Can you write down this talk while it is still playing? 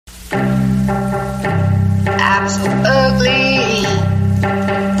got so ugly,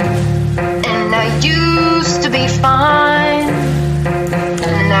 and I used to be fine.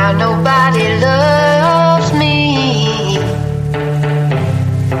 Now nobody loves me,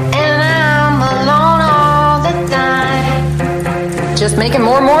 and I'm alone all the time. Just making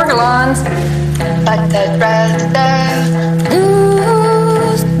more Morgellons. But I'd rather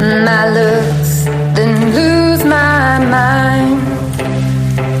Lose my looks than lose my mind.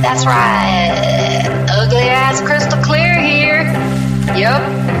 That's right. Ugly ass crystal clear here. Yup.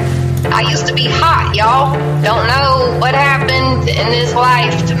 I used to be hot, y'all. Don't know what happened in this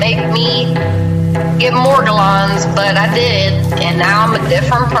life to make me get Morgellons, but I did. And now I'm a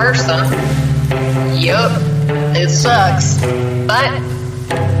different person. Yup. It sucks. But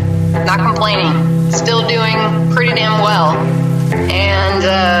not complaining. Still doing pretty damn well. And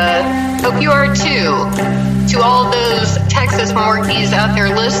hope you are too. To all those Texas Morgies out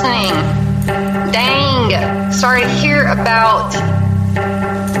there listening, dang, sorry to hear about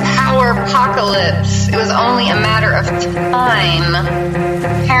power apocalypse. It was only a matter of time.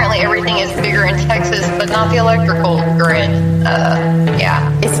 Apparently everything is bigger in Texas, but not the electrical grid.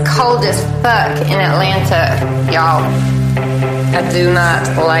 Yeah. It's cold as fuck in Atlanta, y'all. I do not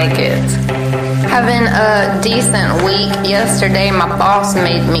like it. Having a decent week. Yesterday, my boss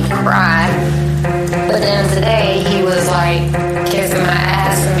made me cry. But then today, he was like kissing my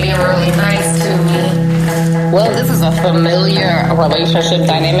ass and being really nice to me. Well, this is a familiar relationship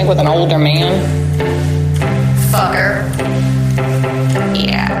dynamic with an older man. Fucker.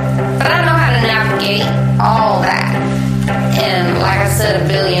 Yeah. But I know how to navigate all that. And like I said a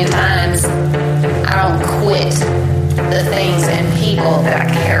billion times, I don't quit the things and people that I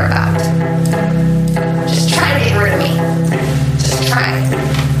care about. Just try to get rid of me. Just try.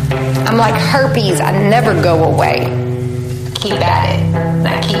 I'm like herpes. I never go away. Keep at it. And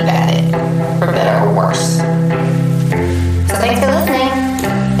I keep at it. For better or worse. So thanks for listening.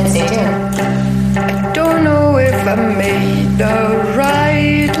 And stay tuned. I don't know if I made the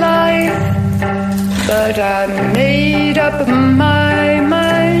right life, but I made up my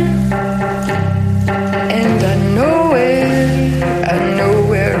mind. And I know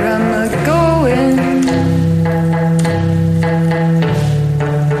where I'm going.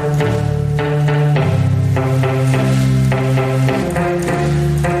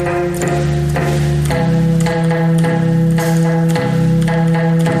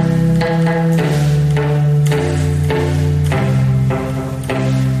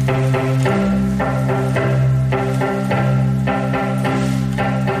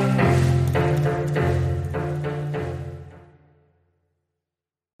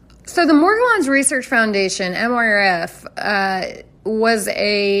 So the Morgellons Research Foundation, MRF, was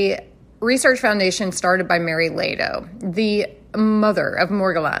a research foundation started by Mary Lado, the mother of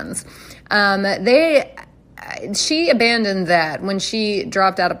Morgellons. She abandoned that when she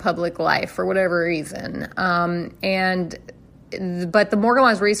dropped out of public life for whatever reason. But the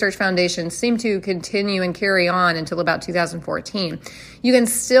Morgellons Research Foundation seemed to continue and carry on until about 2014. You can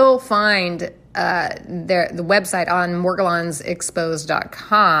still find the website on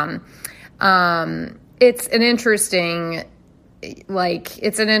morgellonsexposed.com. It's an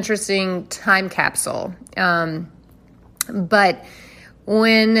interesting time capsule. But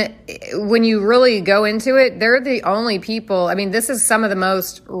when you really go into it, they're the only people. I mean, this is some of the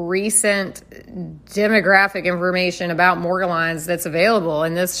most recent demographic information about Morgellons that's available.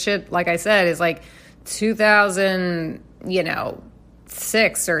 And this shit, like I said, is like 2000,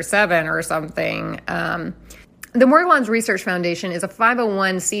 6 or 7 or something. The Morgellons Research Foundation is a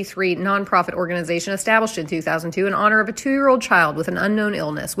 501c3 nonprofit organization established in 2002 in honor of a 2-year-old child with an unknown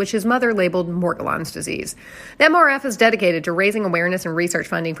illness, which his mother labeled Morgellons disease. The MRF is dedicated to raising awareness and research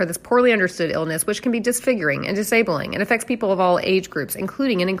funding for this poorly understood illness, which can be disfiguring and disabling and affects people of all age groups,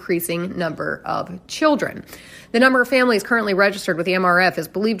 including an increasing number of children. The number of families currently registered with the MRF is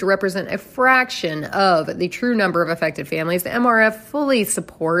believed to represent a fraction of the true number of affected families. The MRF fully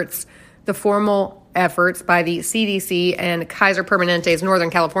supports the formal efforts by the CDC and Kaiser Permanente's Northern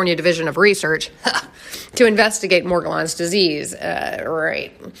California Division of Research to investigate Morgellons disease.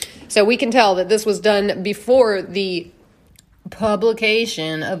 Right. So we can tell that this was done before the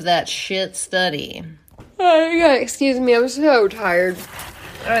publication of that shit study. Yeah, excuse me, I'm so tired.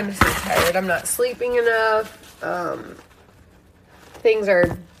 I'm not sleeping enough. Things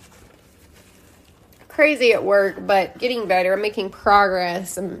are crazy at work, but getting better. I'm making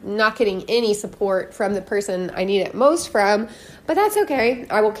progress. I'm not getting any support from the person I need it most from, but that's okay.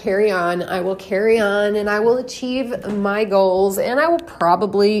 I will carry on. I will carry on, and I will achieve my goals, and I will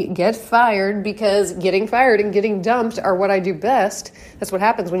probably get fired, because getting fired and getting dumped are what I do best. That's what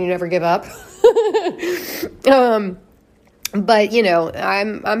happens when you never give up. But, you know,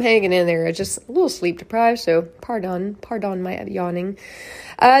 I'm hanging in there. Just a little sleep deprived, so pardon my yawning.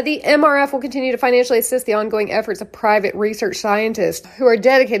 The MRF will continue to financially assist the ongoing efforts of private research scientists who are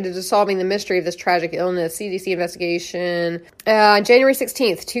dedicated to solving the mystery of this tragic illness. CDC investigation, January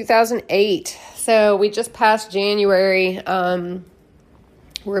 16th, 2008. So we just passed January.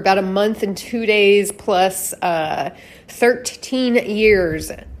 We're about a month and 2 days plus 13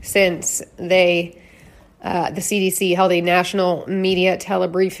 years since the CDC held a national media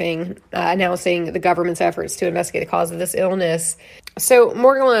telebriefing announcing the government's efforts to investigate the cause of this illness. So,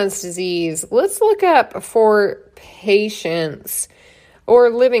 Morgellons disease. Let's look up for patients or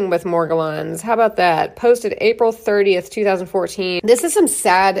living with Morgellons. How about that? Posted April 30th, 2014. This is some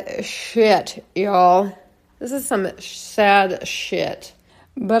sad shit, y'all. This is some sad shit.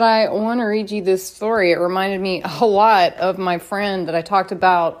 But I want to read you this story. It reminded me a lot of my friend that I talked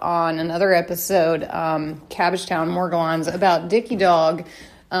about on another episode, Cabbagetown Morgellons, about Dicky Dog.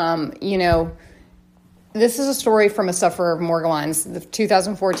 You know, this is a story from a sufferer of Morgellons,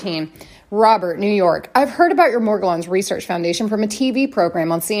 2014. Robert, New York. I've heard about your Morgellons Research Foundation from a TV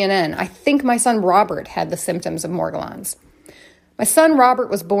program on CNN. I think my son Robert had the symptoms of Morgellons. My son Robert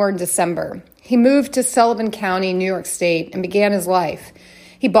was born December. He moved to Sullivan County, New York State, and began his life.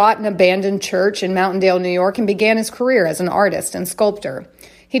 He bought an abandoned church in Mountaindale, New York, and began his career as an artist and sculptor.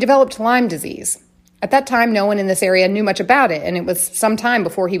 He developed Lyme disease. At that time, no one in this area knew much about it, and it was some time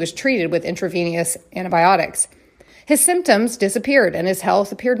before he was treated with intravenous antibiotics. His symptoms disappeared, and his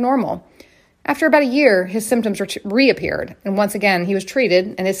health appeared normal. After about a year, his symptoms reappeared, and once again, he was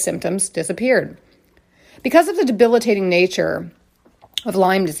treated, and his symptoms disappeared. Because of the debilitating nature of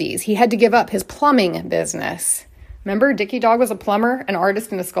Lyme disease, he had to give up his plumbing business. Remember, Dicky Dog was a plumber, an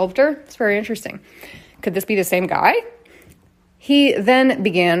artist, and a sculptor? It's very interesting. Could this be the same guy? He then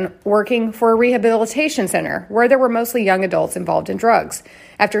began working for a rehabilitation center where there were mostly young adults involved in drugs.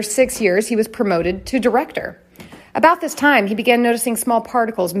 After 6 years, he was promoted to director. About this time, he began noticing small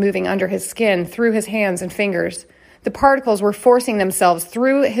particles moving under his skin, through his hands and fingers. The particles were forcing themselves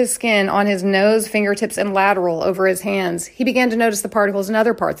through his skin, on his nose, fingertips, and lateral over his hands. He began to notice the particles in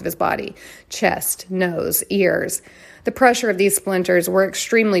other parts of his body: chest, nose, ears. The pressure of these splinters were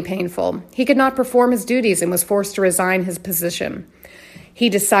extremely painful. He could not perform his duties and was forced to resign his position. He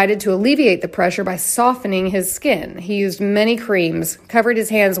decided to alleviate the pressure by softening his skin. He used many creams, covered his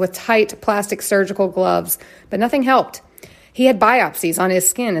hands with tight plastic surgical gloves, but nothing helped. He had biopsies on his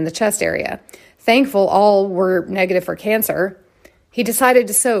skin in the chest area. Thankful all were negative for cancer. He decided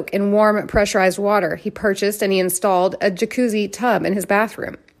to soak in warm, pressurized water. He purchased and he installed a jacuzzi tub in his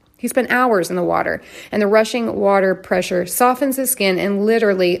bathroom. He spent hours in the water, and the rushing water pressure softens his skin, and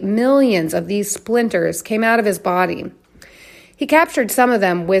literally millions of these splinters came out of his body. He captured some of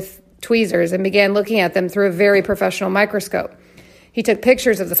them with tweezers and began looking at them through a very professional microscope. He took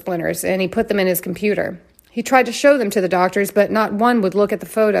pictures of the splinters, and he put them in his computer. He tried to show them to the doctors, but not one would look at the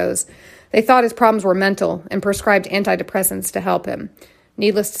photos. They thought his problems were mental and prescribed antidepressants to help him.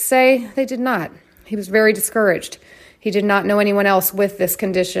 Needless to say, they did not. He was very discouraged. He did not know anyone else with this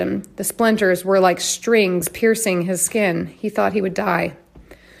condition. The splinters were like strings piercing his skin. He thought he would die.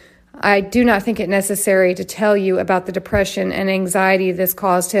 I do not think it necessary to tell you about the depression and anxiety this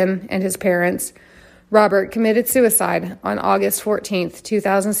caused him and his parents. Robert committed suicide on August 14th,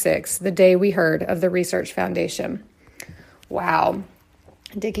 2006, the day we heard of the Research Foundation. Wow.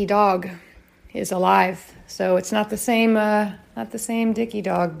 Dicky Dog is alive. So it's not the same Dicky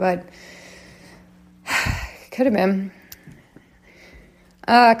Dog, but could have been.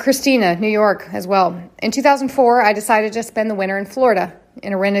 Christina, New York as well. In 2004, I decided to spend the winter in Florida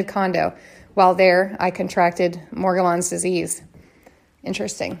in a rented condo. While there, I contracted Morgellons disease.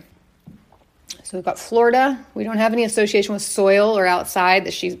 Interesting. So we've got Florida. We don't have any association with soil or outside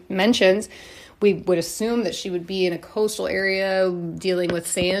that she mentions. We would assume that she would be in a coastal area dealing with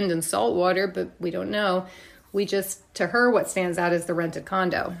sand and salt water, but we don't know. To her, what stands out is the rented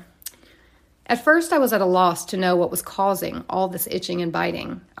condo. At first, I was at a loss to know what was causing all this itching and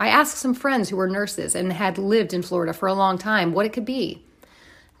biting. I asked some friends who were nurses and had lived in Florida for a long time what it could be.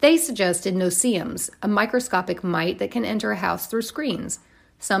 They suggested noceums, a microscopic mite that can enter a house through screens.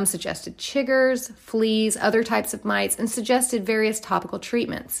 Some suggested chiggers, fleas, other types of mites, and suggested various topical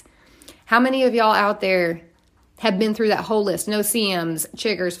treatments. How many of y'all out there have been through that whole list? Noceums,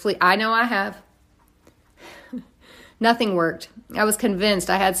 chiggers, fleas. I know I have. Nothing worked. I was convinced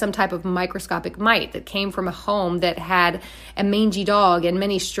I had some type of microscopic mite that came from a home that had a mangy dog and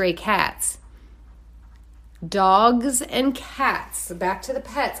many stray cats. Dogs and cats. Back to the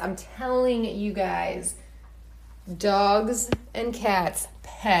pets. I'm telling you guys. Dogs and cats.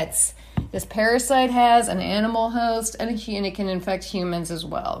 Pets. This parasite has an animal host and it can infect humans as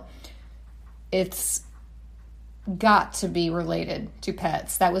well. It's got to be related to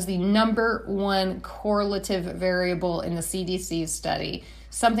pets. That was the number one correlative variable in the CDC's study.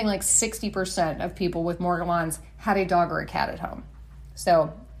 Something like 60% of people with Morgellons had a dog or a cat at home.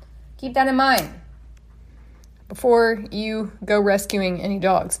 So keep that in mind before you go rescuing any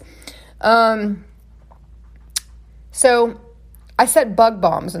dogs. So I set bug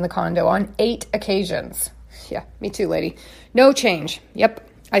bombs in the condo on 8 occasions. Yeah, me too, lady. No change. Yep.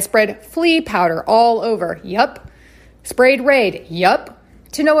 I spread flea powder all over. Yup. Sprayed Raid. Yup.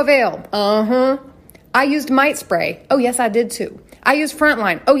 To no avail. I used mite spray. Oh, yes, I did too. I used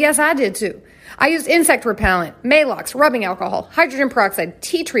Frontline. Oh, yes, I did too. I used insect repellent, Maalox, rubbing alcohol, hydrogen peroxide,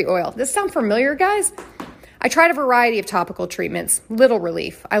 tea tree oil. Does this sound familiar, guys? I tried a variety of topical treatments. Little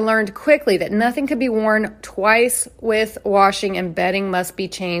relief. I learned quickly that nothing could be worn twice with washing, and bedding must be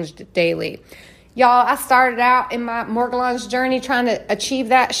changed daily. Y'all, I started out in my Morgellons journey trying to achieve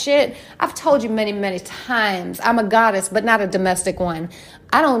that shit. I've told you many, many times, I'm a goddess, but not a domestic one.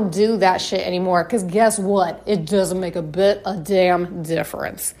 I don't do that shit anymore, because guess what? It doesn't make a bit of damn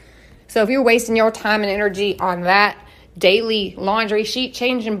difference. So if you're wasting your time and energy on that daily laundry sheet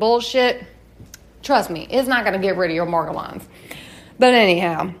changing bullshit, trust me, it's not going to get rid of your Morgellons. But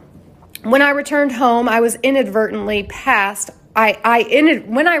anyhow, when I returned home, I was inadvertently passed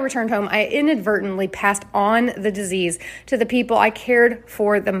when I returned home, I inadvertently passed on the disease to the people I cared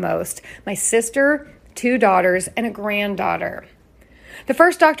for the most. My sister, 2 daughters, and a granddaughter. The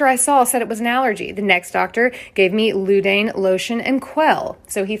first doctor I saw said it was an allergy. The next doctor gave me Ludain lotion and Quell.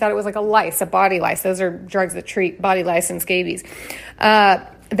 So he thought it was like a body lice. Those are drugs that treat body lice and scabies.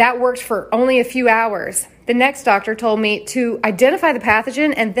 That worked for only a few hours. The next doctor told me to identify the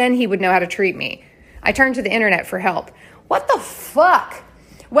pathogen and then he would know how to treat me. I turned to the internet for help. What the fuck?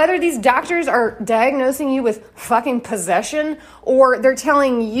 Whether these doctors are diagnosing you with fucking possession or they're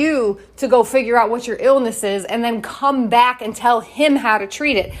telling you to go figure out what your illness is and then come back and tell him how to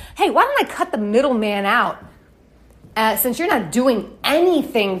treat it. Hey, why don't I cut the middleman out? Since you're not doing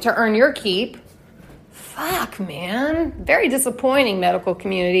anything to earn your keep. Fuck, man. Very disappointing, medical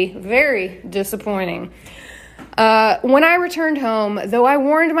community. Very disappointing. When I returned home, though I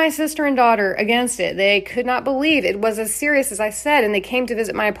warned my sister and daughter against it, they could not believe it was as serious as I said, and they came to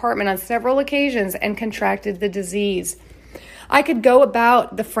visit my apartment on several occasions and contracted the disease. I could go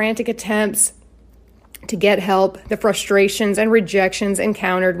about the frantic attempts to get help, the frustrations and rejections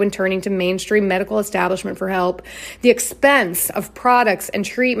encountered when turning to mainstream medical establishment for help, the expense of products and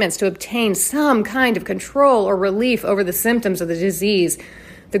treatments to obtain some kind of control or relief over the symptoms of the disease,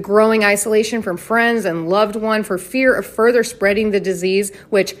 the growing isolation from friends and loved one for fear of further spreading the disease,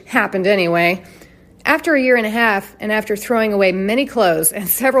 which happened anyway. After a year and a half, and after throwing away many clothes and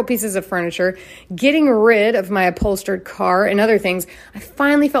several pieces of furniture, getting rid of my upholstered car and other things, I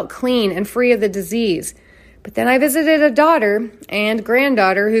finally felt clean and free of the disease. But then I visited a daughter and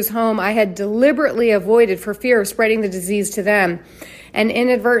granddaughter whose home I had deliberately avoided for fear of spreading the disease to them. And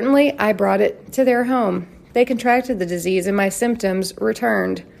inadvertently, I brought it to their home. They contracted the disease and my symptoms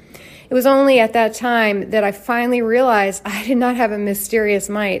returned. It was only at that time that I finally realized I did not have a mysterious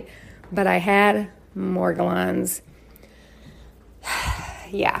mite, but I had Morgellons.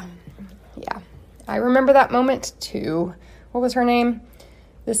 Yeah. I remember that moment too. What was her name?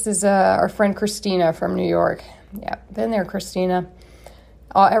 This is our friend Christina from New York. Yeah, been there, Christina.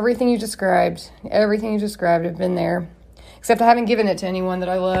 Everything you described have been there. Except I haven't given it to anyone that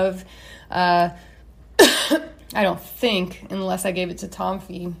I love. I don't think, unless I gave it to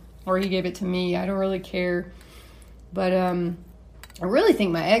Tomfy or he gave it to me. I don't really care. But I really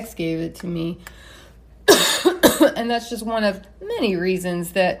think my ex gave it to me. And that's just one of many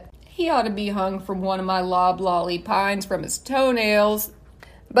reasons that he ought to be hung from one of my loblolly pines from his toenails.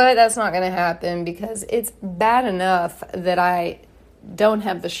 But that's not going to happen because it's bad enough that I don't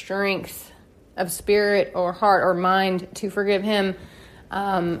have the strength of spirit or heart or mind to forgive him.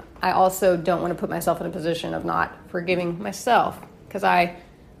 I also don't want to put myself in a position of not forgiving myself because I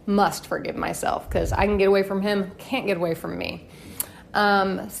must forgive myself because I can get away from him, can't get away from me.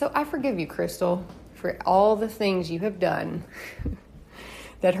 So I forgive you, Crystal, for all the things you have done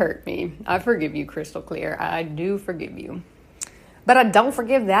that hurt me. I forgive you, Crystal Clear. I do forgive you. But I don't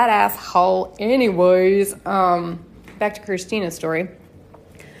forgive that asshole anyways. Back to Christina's story.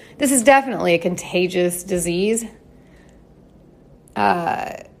 This is definitely a contagious disease.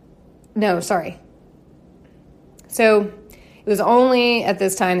 No, sorry. So it was only at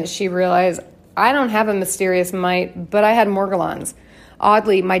this time that she realized, I don't have a mysterious mite, but I had Morgellons.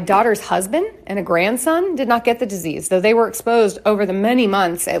 Oddly, my daughter's husband and a grandson did not get the disease, though they were exposed over the many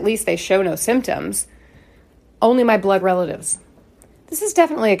months. At least they show no symptoms. Only my blood relatives. This is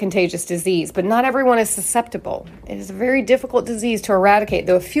definitely a contagious disease, but not everyone is susceptible. It is a very difficult disease to eradicate,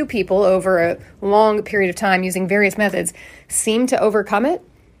 though a few people over a long period of time using various methods seem to overcome it.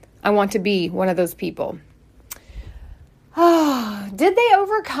 I want to be one of those people. Oh, did they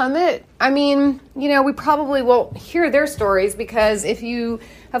overcome it? I mean, we probably won't hear their stories, because if you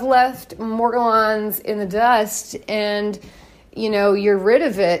have left Morgellons in the dust and, you're rid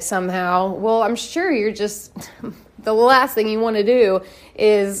of it somehow, well, I'm sure you're just, the last thing you want to do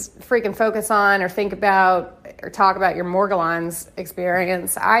is freaking focus on or think about or talk about your Morgellons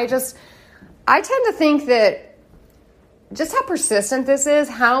experience. I tend to think that just how persistent this is,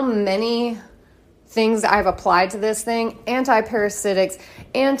 how many things I've applied to this thing: antiparasitics,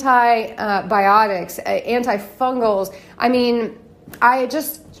 antibiotics, antifungals. I mean, how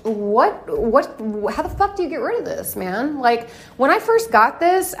the fuck do you get rid of this, man? Like, when I first got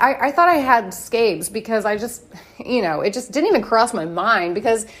this, I thought I had scabies, because I just, it just didn't even cross my mind,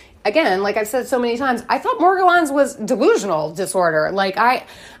 because again, like I've said so many times, I thought Morgellons was delusional disorder. Like,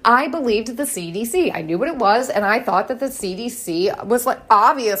 I believed the CDC. I knew what it was, and I thought that the CDC was like,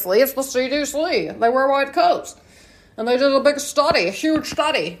 obviously, it's the CDC. They wear white coats. And they did a big study, a huge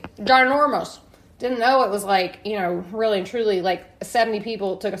study, ginormous. Didn't know it was like, really and truly, like 70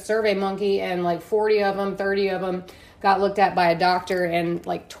 people took a survey monkey, and like 40 of them, 30 of them got looked at by a doctor, and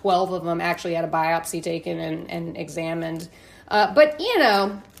like 12 of them actually had a biopsy taken and examined. But,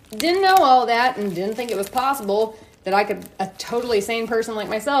 didn't know all that, and didn't think it was possible that a totally sane person like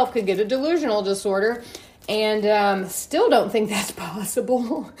myself could get a delusional disorder, and still don't think that's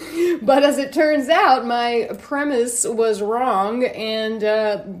possible. But as it turns out, my premise was wrong, and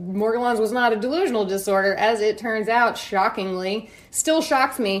Morgellons was not a delusional disorder. As it turns out, shockingly, still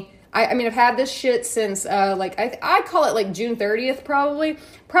shocks me. I mean, I've had this shit since, I call it like June 30th, probably.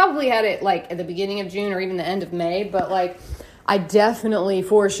 Probably had it like at the beginning of June or even the end of May, but like, I definitely,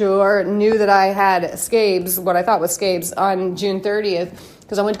 for sure, knew that I had scabies, what I thought was scabies, on June 30th,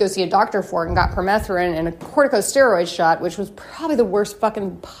 because I went to go see a doctor for it and got permethrin and a corticosteroid shot, which was probably the worst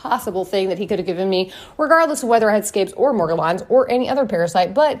fucking possible thing that he could have given me, regardless of whether I had scabies or Morgellons or any other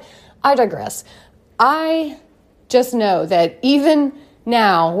parasite. But I digress. I just know that even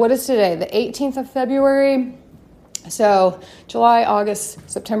now, what is today, the 18th of February? So July, August,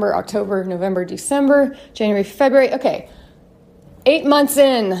 September, October, November, December, January, February. Okay. 8 months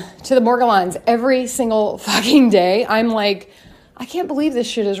in to the Morgellons, every single fucking day, I'm like, I can't believe this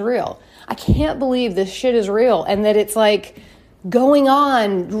shit is real. I can't believe this shit is real, and that it's like going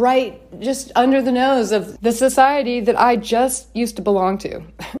on right just under the nose of the society that I just used to belong to.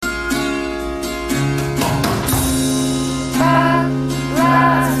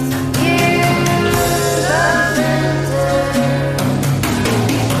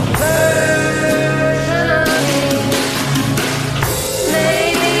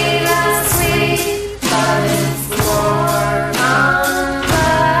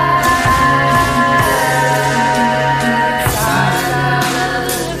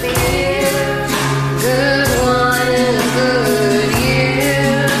 Good one in a good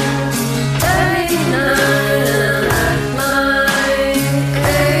year.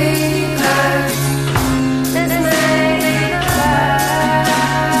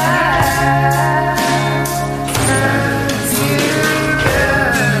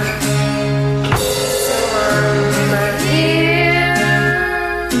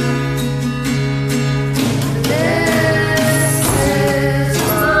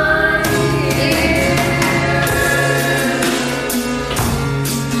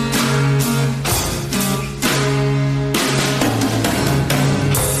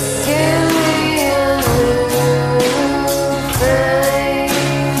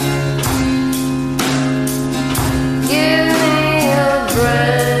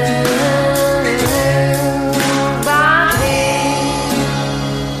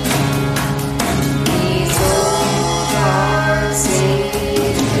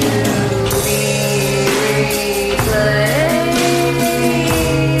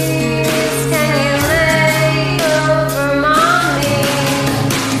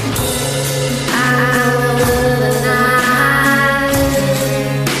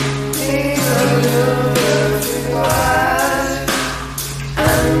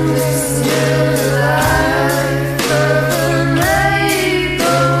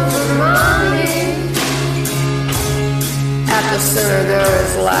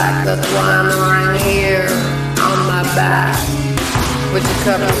 slack. That's why I'm lying here on my back. Would you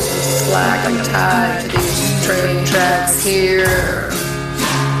cut me some slack? I'm tied to these train tracks here.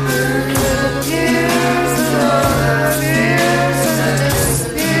 Here's the fear.